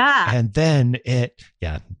 Oh, yeah. And then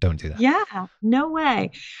don't do that. Yeah, no way.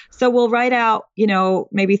 So we'll write out,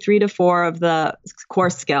 maybe 3 to 4 of the core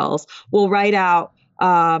skills. We'll write out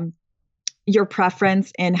your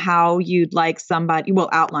preference in how you'd like somebody. We'll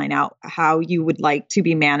outline out how you would like to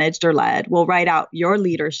be managed or led. We'll write out your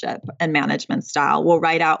leadership and management style. We'll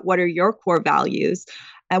write out what are your core values.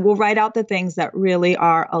 And we'll write out the things that really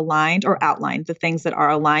are aligned, or outline the things that are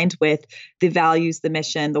aligned with the values, the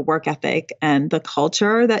mission, the work ethic, and the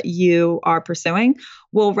culture that you are pursuing.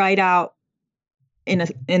 We'll write out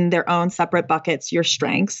in their own separate buckets your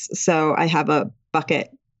strengths. So I have a bucket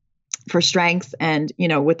for strengths, and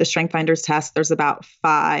with the Strength Finders test, there's about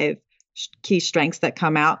 5 key strengths that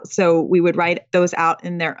come out. So we would write those out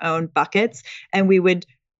in their own buckets, and we would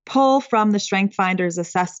pull from the Strength Finders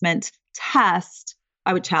assessment test.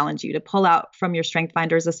 I would challenge you to pull out from your Strength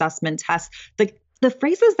Finders assessment test the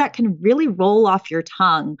phrases that can really roll off your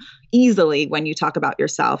tongue easily when you talk about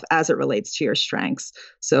yourself as it relates to your strengths.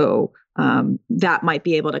 So that might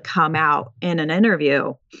be able to come out in an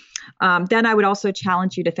interview. Then I would also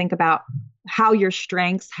challenge you to think about how your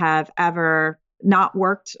strengths have ever not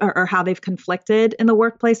worked, or how they've conflicted in the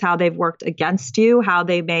workplace, how they've worked against you, how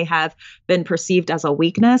they may have been perceived as a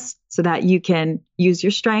weakness, so that you can use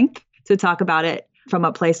your strength to talk about it from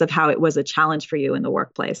a place of how it was a challenge for you in the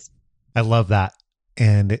workplace. I love that.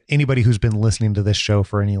 And anybody who's been listening to this show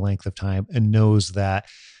for any length of time and knows that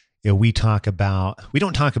we don't talk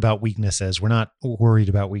about weaknesses. We're not worried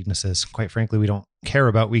about weaknesses. Quite frankly, we don't care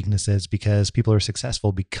about weaknesses because people are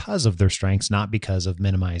successful because of their strengths, not because of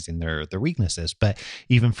minimizing their weaknesses. But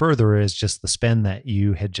even further is just the spin that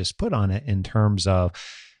you had just put on it in terms of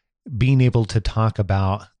being able to talk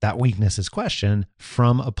about that weaknesses question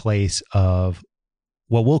from a place of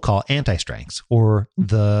what we'll call anti-strengths, or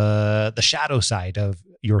the shadow side of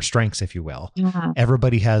your strengths, if you will. Yeah.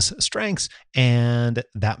 Everybody has strengths, and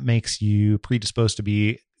that makes you predisposed to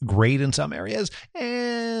be great in some areas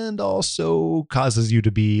and also causes you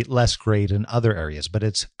to be less great in other areas, but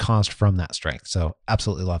it's caused from that strength. So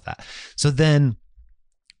absolutely love that. So then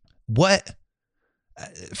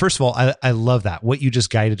first of all, I love that. What you just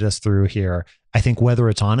guided us through here, I think whether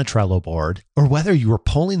it's on a Trello board or whether you are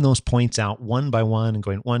pulling those points out one by one and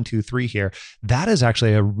going 1, 2, 3 here, that is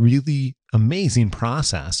actually a really amazing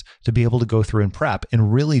process to be able to go through and prep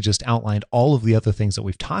and really just outline all of the other things that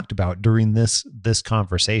we've talked about during this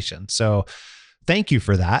conversation. So thank you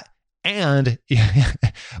for that. And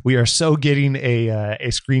we are so getting a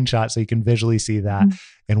screenshot so you can visually see that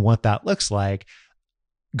and what that looks like.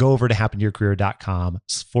 Go over to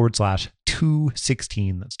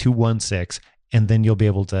happentoyourcareer.com/216. That's 216. And then you'll be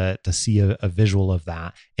able to see a visual of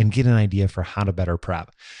that and get an idea for how to better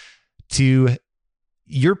prep. To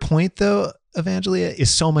your point though, Evangelia,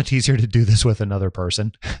 is so much easier to do this with another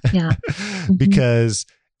person. Yeah. Because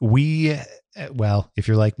if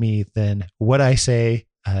you're like me, then what I say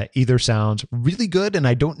either sounds really good and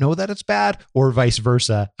I don't know that it's bad, or vice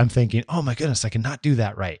versa. I'm thinking, oh my goodness, I cannot do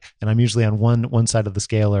that right. And I'm usually on one side of the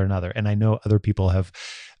scale or another. And I know other people have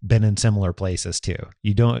been in similar places too.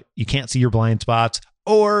 You can't see your blind spots,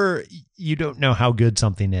 or you don't know how good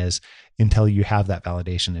something is until you have that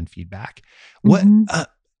validation and feedback. One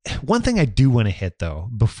thing I do want to hit though,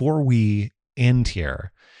 before we end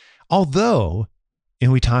here, although,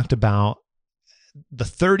 and we talked about the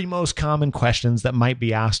 30 most common questions that might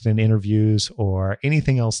be asked in interviews or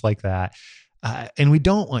anything else like that. And we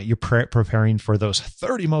don't want you preparing for those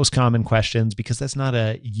 30 most common questions, because that's not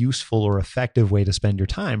a useful or effective way to spend your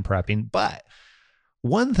time prepping. But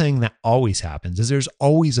one thing that always happens is there's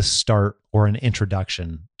always a start or an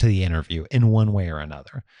introduction to the interview in one way or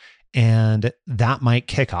another. And that might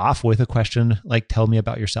kick off with a question like, tell me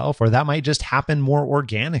about yourself, or that might just happen more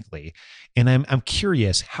organically. And I'm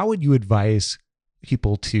curious, how would you advise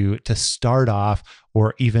people to start off,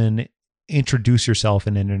 or even introduce yourself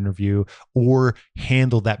in an interview, or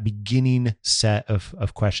handle that beginning set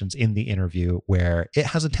of questions in the interview where it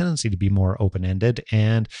has a tendency to be more open-ended,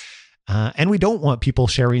 and we don't want people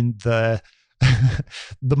sharing the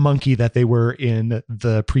the monkey that they were in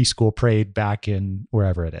the preschool parade back in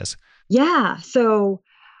wherever it is? Yeah. So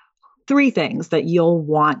 3 things that you'll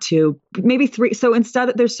want to, maybe 3. So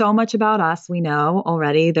instead, there's so much about us, we know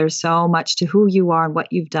already. There's so much to who you are and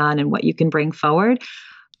what you've done and what you can bring forward.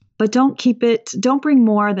 But don't bring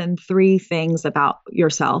more than 3 things about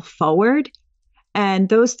yourself forward. And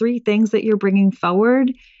those 3 things that you're bringing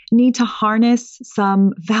forward need to harness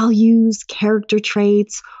some values, character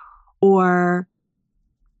traits, or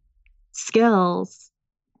skills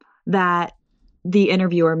that the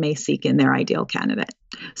interviewer may seek in their ideal candidate.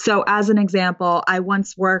 So as an example, I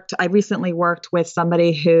recently worked with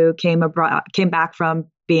somebody who came back from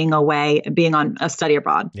being on a study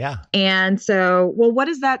abroad. Yeah. And so, what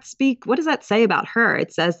does that say about her?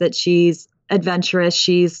 It says that she's adventurous.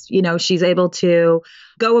 She's able to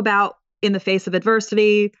go about in the face of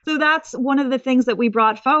adversity. So that's one of the things that we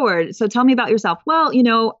brought forward. So tell me about yourself. Well,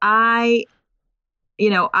 I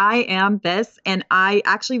am this, and I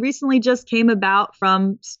actually recently just came about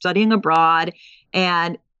from studying abroad,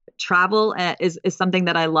 and travel is something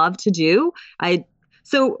that I love to do.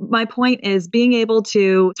 So my point is being able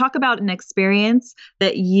to talk about an experience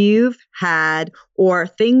that you've had, or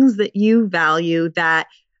things that you value that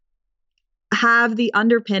have the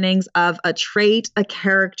underpinnings of a trait, a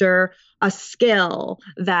character, a skill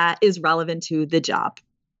that is relevant to the job.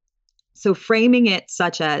 So framing it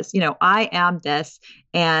such as, I am this,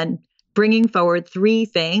 and bringing forward 3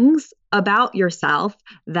 things about yourself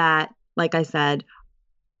that, like I said,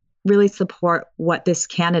 really support what this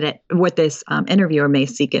interviewer may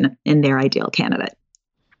seek in their ideal candidate.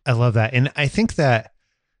 I love that. And I think that,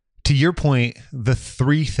 to your point, the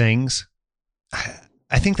 3 things,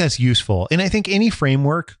 I think that's useful. And I think any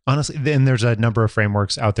framework, honestly, and there's a number of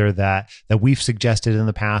frameworks out there that we've suggested in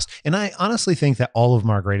the past. And I honestly think that all of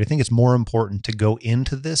them are great. I think it's more important to go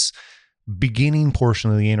into this beginning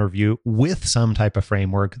portion of the interview with some type of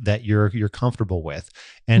framework that you're comfortable with.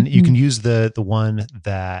 And you can use the one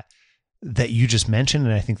that you just mentioned,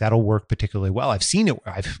 and I think that'll work particularly well. I've seen it.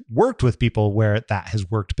 I've worked with people where that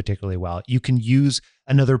has worked particularly well. You can use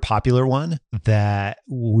another popular one that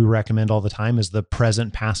we recommend all the time is the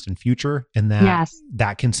present, past, and future. And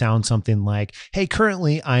that can sound something like, hey,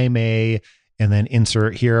 currently I'm and then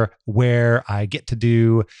insert here where I get to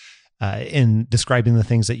do, in describing the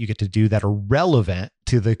things that you get to do that are relevant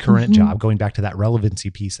to the current job, going back to that relevancy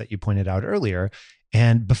piece that you pointed out earlier.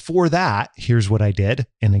 And before that, here's what I did.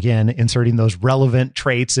 And again, inserting those relevant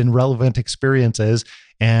traits and relevant experiences.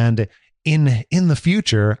 And in the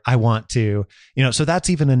future, I want to, so that's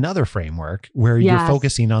even another framework where you're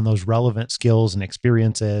focusing on those relevant skills and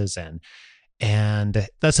experiences. And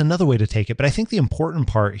that's another way to take it. But I think the important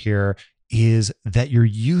part here is that you're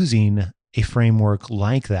using a framework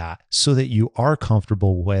like that so that you are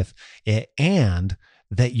comfortable with it, and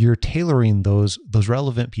that you're tailoring those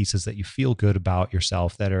relevant pieces that you feel good about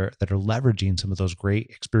yourself, that are leveraging some of those great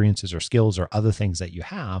experiences or skills or other things that you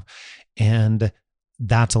have. And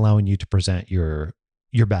that's allowing you to present your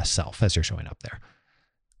best self as you're showing up there.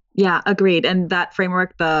 Yeah, agreed. And that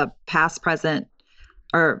framework, the past, present,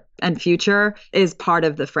 and future, is part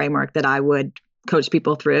of the framework that I would coach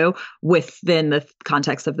people through within the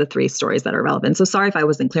context of the 3 stories that are relevant. So sorry if I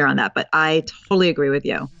wasn't clear on that, but I totally agree with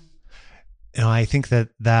you. I think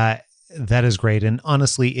that is great. And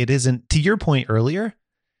honestly, it isn't, to your point earlier,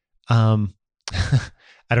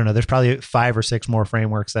 I don't know, there's probably 5 or 6 more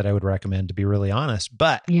frameworks that I would recommend, to be really honest,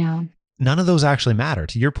 but Yeah. none of those actually matter.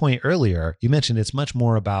 To your point earlier, you mentioned it's much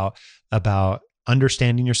more about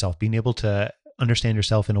understanding yourself, being able to understand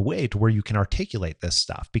yourself in a way to where you can articulate this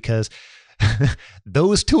stuff, because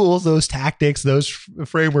those tools, those tactics, those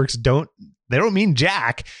frameworks don't mean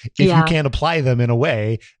jack if you can't apply them in a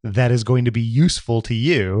way that is going to be useful to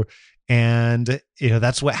you. And,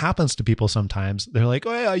 that's what happens to people sometimes. They're like,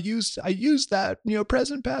 oh, yeah, I used that,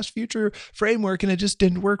 present, past, future framework, and it just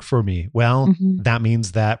didn't work for me. Well, that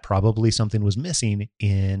means that probably something was missing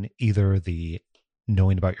in either the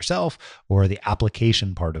knowing about yourself or the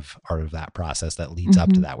application part of that process that leads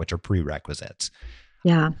up to that, which are prerequisites.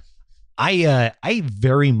 Yeah. I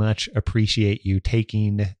very much appreciate you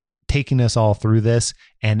taking us all through this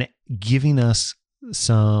and giving us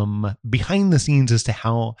some behind the scenes as to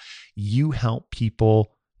how you help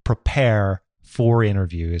people prepare for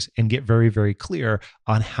interviews and get very, very clear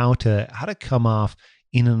on how to come off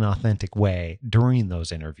in an authentic way during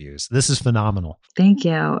those interviews. This is phenomenal. Thank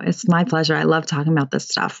you. It's my pleasure. I love talking about this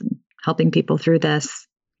stuff and helping people through this.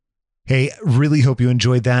 Hey, really hope you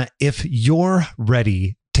enjoyed that. If you're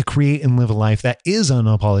ready to create and live a life that is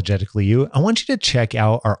unapologetically you, I want you to check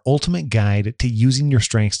out our ultimate guide to using your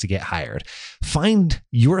strengths to get hired. Find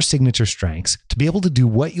your signature strengths to be able to do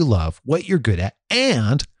what you love, what you're good at,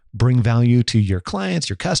 and bring value to your clients,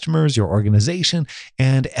 your customers, your organization,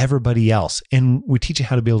 and everybody else. And we teach you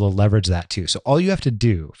how to be able to leverage that too. So all you have to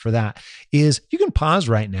do for that is you can pause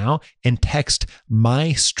right now and text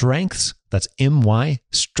my strengths, that's MY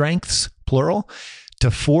strengths, plural, to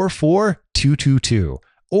 44222.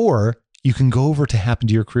 Or you can go over to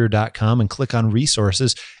happentoyourcareer.com and click on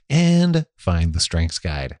resources and find the strengths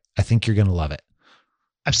guide. I think you're going to love it.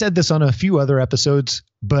 I've said this on a few other episodes,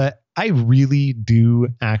 but I really do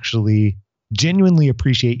actually genuinely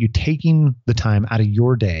appreciate you taking the time out of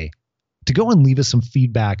your day to go and leave us some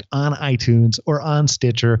feedback on iTunes or on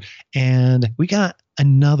Stitcher. And we got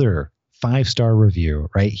another 5-star review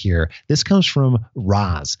right here. This comes from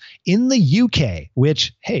Roz in the UK,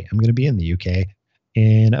 which, hey, I'm going to be in the UK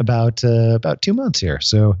in about 2 months here.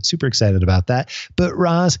 So super excited about that. But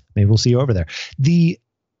Roz, maybe we'll see you over there. She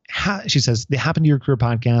says, the Happen to Your Career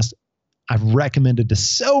podcast, I've recommended to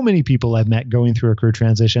so many people I've met going through a career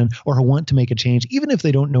transition or who want to make a change, even if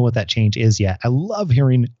they don't know what that change is yet. I love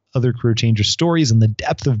hearing other career changer stories and the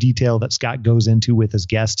depth of detail that Scott goes into with his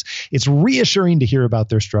guests. It's reassuring to hear about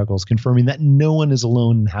their struggles, confirming that no one is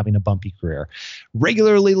alone in having a bumpy career.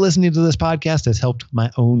 Regularly listening to this podcast has helped my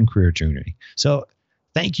own career journey. So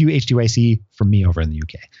thank you, HTYC, from me over in the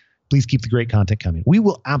UK. Please keep the great content coming. We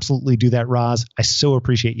will absolutely do that, Roz. I so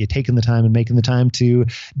appreciate you taking the time and making the time to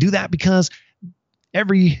do that, because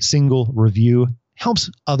every single review helps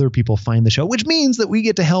other people find the show, which means that we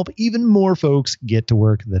get to help even more folks get to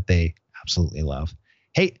work that they absolutely love.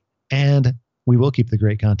 Hey, and we will keep the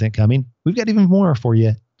great content coming. We've got even more for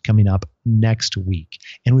you coming up next week.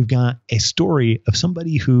 And we've got a story of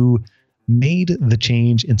somebody who made the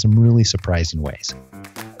change in some really surprising ways.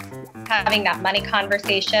 Having that money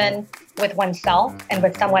conversation with oneself and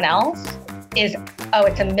with someone else is,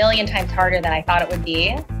 it's a million times harder than I thought it would be.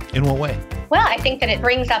 In what way? Well, I think that it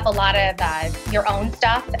brings up a lot of your own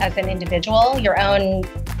stuff as an individual, your own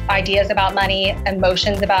ideas about money,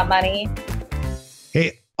 emotions about money.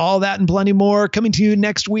 Hey, all that and plenty more coming to you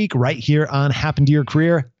next week right here on Happen to Your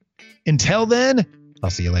Career. Until then, I'll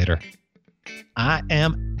see you later. I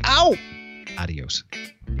am out. Adios.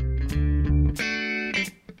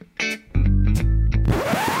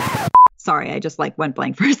 Sorry, I just went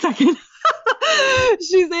blank for a second.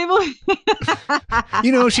 She's able.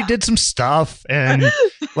 She did some stuff and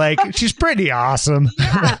she's pretty awesome.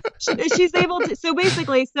 Yeah, she's able to. So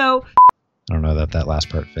basically, I don't know that last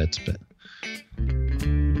part fits, but.